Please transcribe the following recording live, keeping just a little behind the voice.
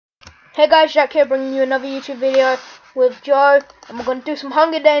Hey guys, Jack here bringing you another YouTube video with Joe, and we're going to do some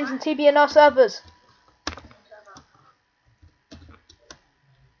Hunger Games and TBNR servers.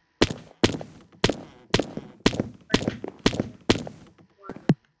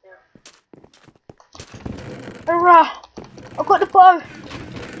 Hurrah! I've got the bow!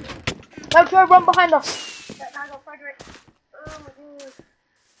 Now Joe, run behind us!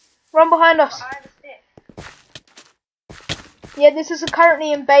 Run behind us! Yeah, this is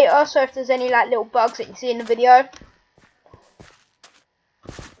currently in beta, so if there's any like little bugs that you see in the video.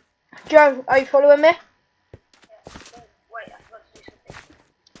 Joe, are you following me? Wait, I forgot to do something.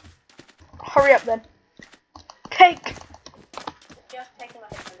 Hurry up then. Cake! Just taking my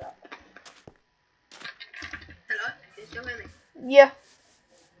headphones up. Hello? Can you still hear me? Yeah.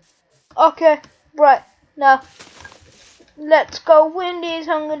 Okay, right, now let's go win these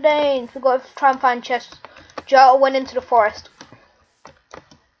Hunger Games. We've got to try and find chests. Joe went into the forest.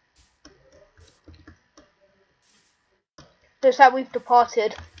 Looks like we've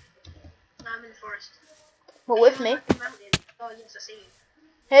departed. No, I'm in the forest. What, with me? Oh, yes, I see you.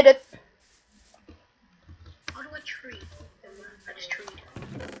 Hit it. How do I tree? I just treed.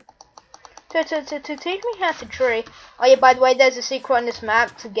 To teach me how to tree. Oh yeah, by the way, there's a secret on this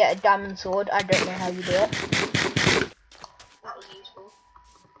map to get a diamond sword. I don't know how you do it. That was useful.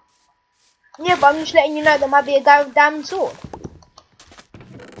 Yeah, but I'm just letting you know there might be a guy with a diamond sword.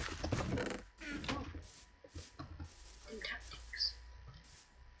 In tactics.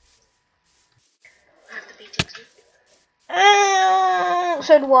 I have to beat it too.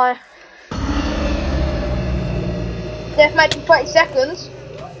 So do I. Deathmatch in 30 seconds.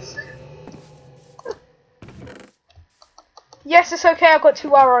 Yes, it's okay, I've got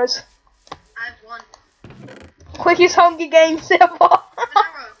 2 arrows. I have one. Quickest Hunger Games ever. I have an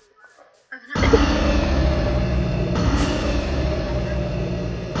arrow. I have an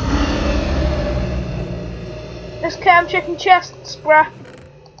arrow. It's okay, I'm checking chests, bruh.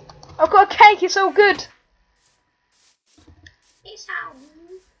 I've got a cake, it's all good. It's out.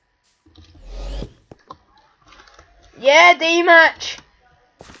 Yeah, D-match.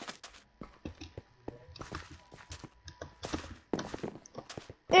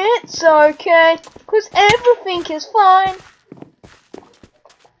 It's okay, because everything is fine.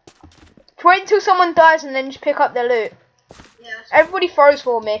 Wait until someone dies and then just pick up their loot. Yes. Everybody throws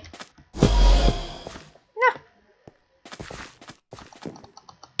for me. No.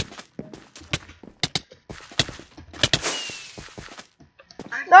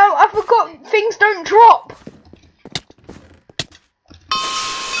 No, I forgot things don't drop.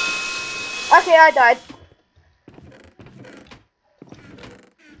 Okay, I died.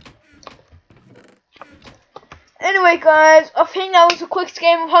 Anyway guys, I think that was the quickest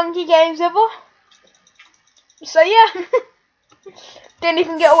game of Hunger Games ever. So yeah. Didn't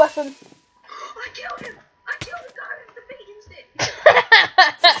even get a weapon. I killed him! I killed the guy with the beating stick! He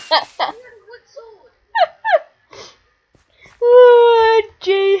had a wood sword!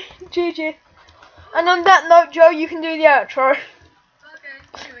 GG. And on that note, Joe, you can do the outro. Okay,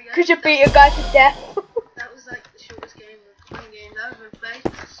 here we go. Because you beat a guy to death. That was like the shortest game of Hunger Games I've ever played.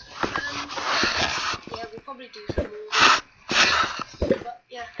 Yeah, we'll probably do some